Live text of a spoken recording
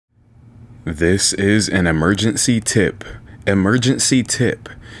This is an emergency tip. Emergency tip.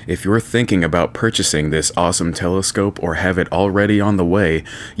 If you're thinking about purchasing this awesome telescope or have it already on the way,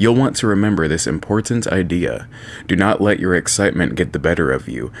 you'll want to remember this important idea. Do not let your excitement get the better of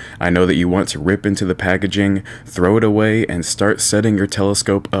you. I know that you want to rip into the packaging, throw it away, and start setting your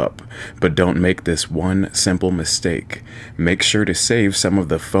telescope up. But don't make this one simple mistake. Make sure to save some of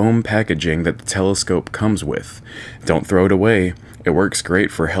the foam packaging that the telescope comes with. Don't throw it away. It works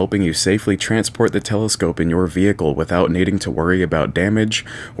great for helping you safely transport the telescope in your vehicle without needing to worry about damage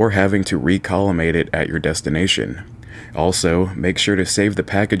or having to recollimate it at your destination. Also, make sure to save the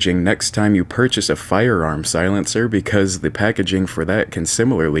packaging next time you purchase a firearm silencer, because the packaging for that can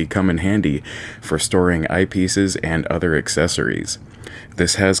similarly come in handy for storing eyepieces and other accessories.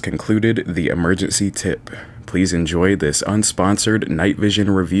 This has concluded the emergency tip. Please enjoy this unsponsored night vision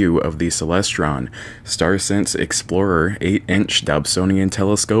review of the Celestron StarSense Explorer 8-inch Dobsonian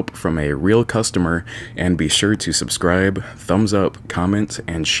telescope from a real customer, and be sure to subscribe, thumbs up, comment,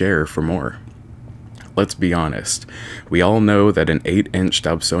 and share for more. Let's be honest, we all know that an 8-inch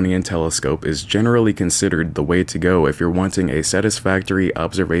Dobsonian telescope is generally considered the way to go if you're wanting a satisfactory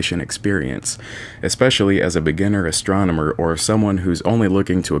observation experience, especially as a beginner astronomer or someone who's only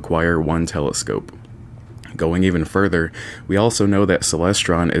looking to acquire one telescope. Going even further, we also know that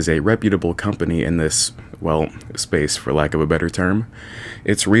Celestron is a reputable company in this, well, space for lack of a better term.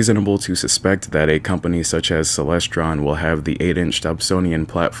 It's reasonable to suspect that a company such as Celestron will have the 8-inch Dobsonian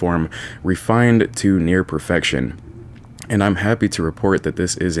platform refined to near perfection, and I'm happy to report that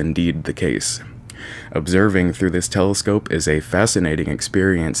this is indeed the case. Observing through this telescope is a fascinating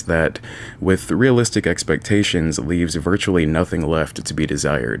experience that, with realistic expectations, leaves virtually nothing left to be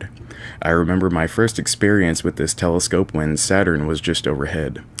desired. I remember my first experience with this telescope when Saturn was just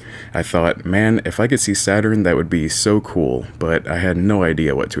overhead. I thought, man, if I could see Saturn, that would be so cool, but I had no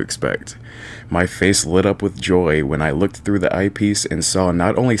idea what to expect. My face lit up with joy when I looked through the eyepiece and saw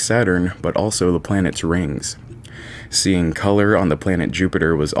not only Saturn, but also the planet's rings. Seeing color on the planet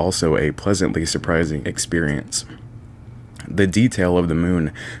Jupiter was also a pleasantly surprising experience. The detail of the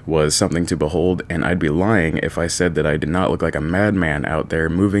moon was something to behold, and I'd be lying if I said that I did not look like a madman out there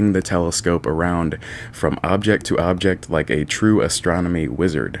moving the telescope around from object to object like a true astronomy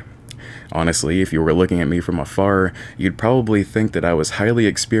wizard. Honestly, if you were looking at me from afar, you'd probably think that I was highly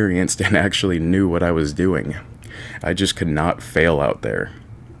experienced and actually knew what I was doing. I just could not fail out there.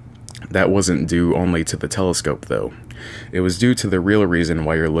 That wasn't due only to the telescope, though. It was due to the real reason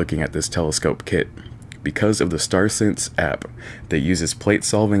why you're looking at this telescope kit. Because of the StarSense app that uses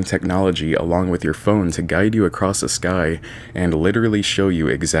plate-solving technology along with your phone to guide you across the sky and literally show you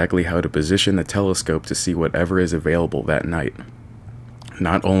exactly how to position the telescope to see whatever is available that night.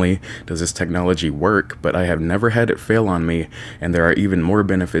 Not only does this technology work, but I have never had it fail on me, and there are even more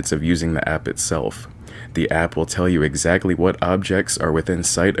benefits of using the app itself. The app will tell you exactly what objects are within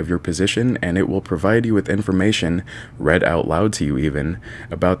sight of your position, and it will provide you with information, read out loud to you even,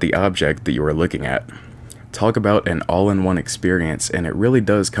 about the object that you are looking at. Talk about an all-in-one experience, and it really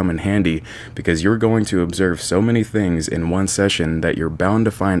does come in handy because you're going to observe so many things in one session that you're bound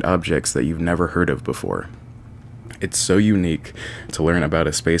to find objects that you've never heard of before. It's so unique to learn about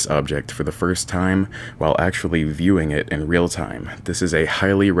a space object for the first time while actually viewing it in real time. This is a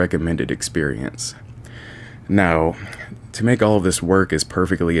highly recommended experience. Now, to make all of this work as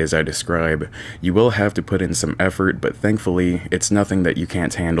perfectly as I describe, you will have to put in some effort, but thankfully, it's nothing that you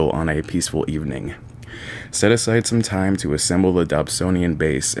can't handle on a peaceful evening. Set aside some time to assemble the Dobsonian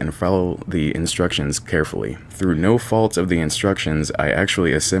base and follow the instructions carefully. Through no fault of the instructions, I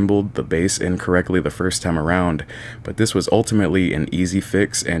actually assembled the base incorrectly the first time around, but this was ultimately an easy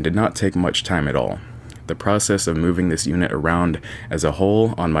fix and did not take much time at all. The process of moving this unit around as a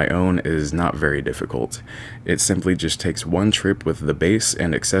whole on my own is not very difficult. It simply just takes one trip with the base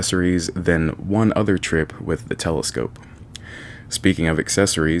and accessories, then one other trip with the telescope. Speaking of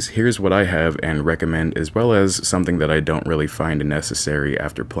accessories, here's what I have and recommend, as well as something that I don't really find necessary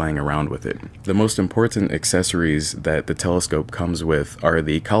after playing around with it. The most important accessories that the telescope comes with are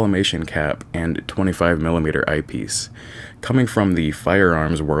the collimation cap and 25mm eyepiece. Coming from the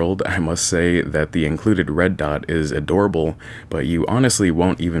firearms world, I must say that the included red dot is adorable, but you honestly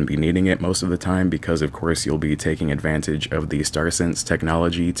won't even be needing it most of the time because of course you'll be taking advantage of the StarSense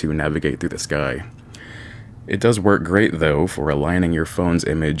technology to navigate through the sky. It does work great though for aligning your phone's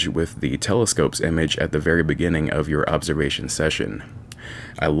image with the telescope's image at the very beginning of your observation session.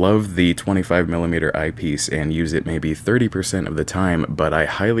 I love the 25mm eyepiece and use it maybe 30% of the time, but I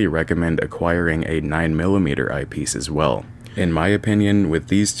highly recommend acquiring a 9mm eyepiece as well. In my opinion, with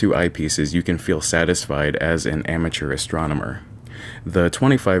these two eyepieces you can feel satisfied as an amateur astronomer. The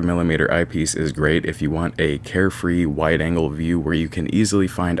 25mm eyepiece is great if you want a carefree, wide-angle view where you can easily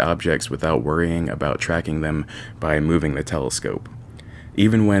find objects without worrying about tracking them by moving the telescope.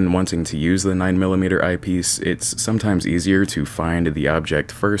 Even when wanting to use the 9mm eyepiece, it's sometimes easier to find the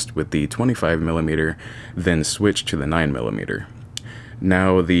object first with the 25mm, then switch to the 9mm.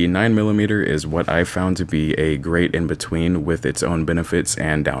 Now, the 9mm is what I found to be a great in-between with its own benefits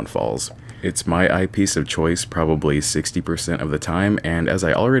and downfalls. It's my eyepiece of choice probably 60% of the time, and as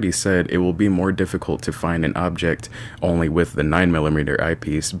I already said, it will be more difficult to find an object only with the 9mm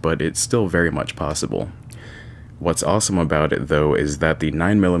eyepiece, but it's still very much possible. What's awesome about it, though, is that the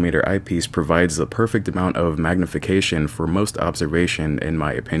 9mm eyepiece provides the perfect amount of magnification for most observation, in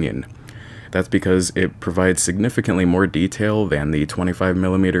my opinion. That's because it provides significantly more detail than the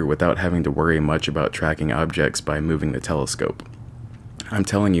 25mm without having to worry much about tracking objects by moving the telescope. I'm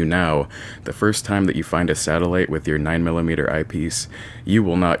telling you now, the first time that you find a satellite with your 9mm eyepiece, you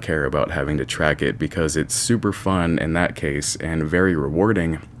will not care about having to track it because it's super fun in that case and very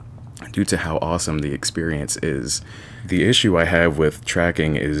rewarding due to how awesome the experience is. The issue I have with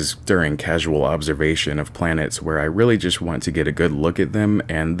tracking is during casual observation of planets where I really just want to get a good look at them,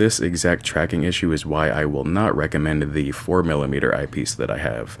 and this exact tracking issue is why I will not recommend the 4mm eyepiece that I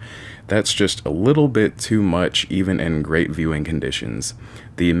have. That's just a little bit too much even in great viewing conditions.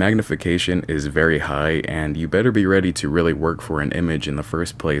 The magnification is very high, and you better be ready to really work for an image in the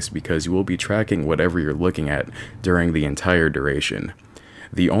first place because you will be tracking whatever you're looking at during the entire duration.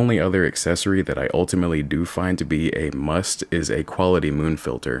 The only other accessory that I ultimately do find to be a must is a quality moon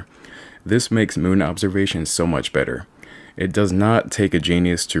filter. This makes moon observation so much better. It does not take a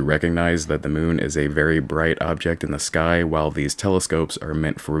genius to recognize that the moon is a very bright object in the sky, while these telescopes are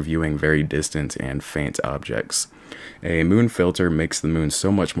meant for viewing very distant and faint objects. A moon filter makes the moon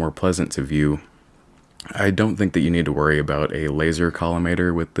so much more pleasant to view. I don't think that you need to worry about a laser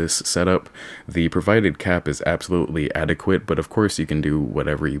collimator with this setup. The provided cap is absolutely adequate, but of course you can do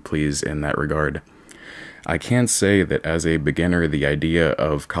whatever you please in that regard. I can say that as a beginner, the idea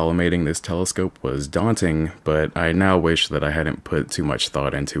of collimating this telescope was daunting, but I now wish that I hadn't put too much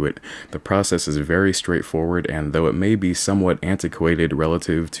thought into it. The process is very straightforward, and though it may be somewhat antiquated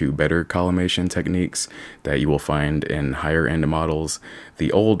relative to better collimation techniques that you will find in higher-end models,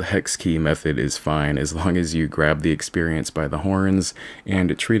 the old hex key method is fine as long as you grab the experience by the horns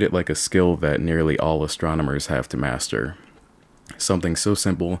and treat it like a skill that nearly all astronomers have to master. Something so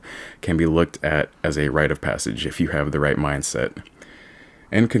simple can be looked at as a rite of passage if you have the right mindset.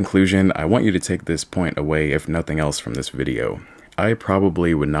 In conclusion, I want you to take this point away if nothing else from this video. I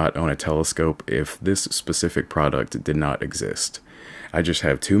probably would not own a telescope if this specific product did not exist. I just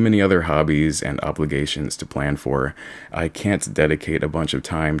have too many other hobbies and obligations to plan for. I can't dedicate a bunch of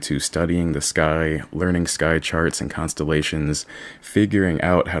time to studying the sky, learning sky charts and constellations, figuring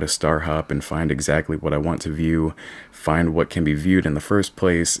out how to star hop and find exactly what I want to view, find what can be viewed in the first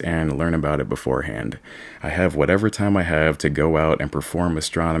place, and learn about it beforehand. I have whatever time I have to go out and perform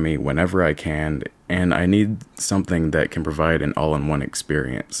astronomy whenever I can, and I need something that can provide an all-in-one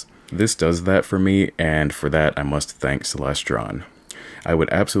experience. This does that for me, and for that I must thank Celestron. I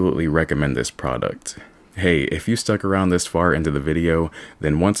would absolutely recommend this product. Hey, if you stuck around this far into the video,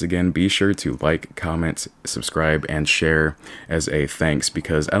 then once again be sure to like, comment, subscribe, and share as a thanks,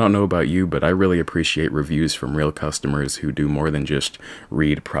 because I don't know about you, but I really appreciate reviews from real customers who do more than just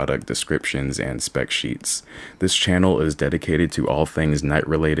read product descriptions and spec sheets. This channel is dedicated to all things night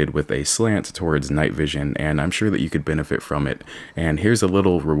related with a slant towards night vision, and I'm sure that you could benefit from it, and here's a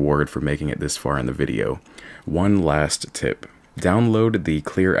little reward for making it this far in the video. One last tip. Download the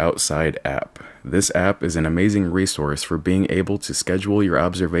Clear Outside app. This app is an amazing resource for being able to schedule your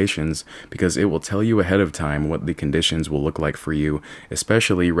observations because it will tell you ahead of time what the conditions will look like for you,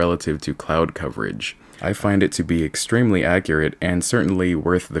 especially relative to cloud coverage. I find it to be extremely accurate and certainly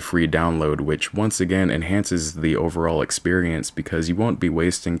worth the free download, which once again enhances the overall experience because you won't be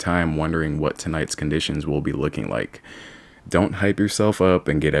wasting time wondering what tonight's conditions will be looking like. Don't hype yourself up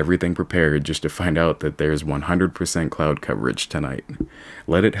and get everything prepared just to find out that there's 100% cloud coverage tonight.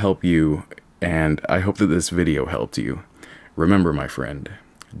 Let it help you, and I hope that this video helped you. Remember, my friend,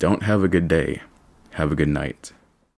 don't have a good day, have a good night.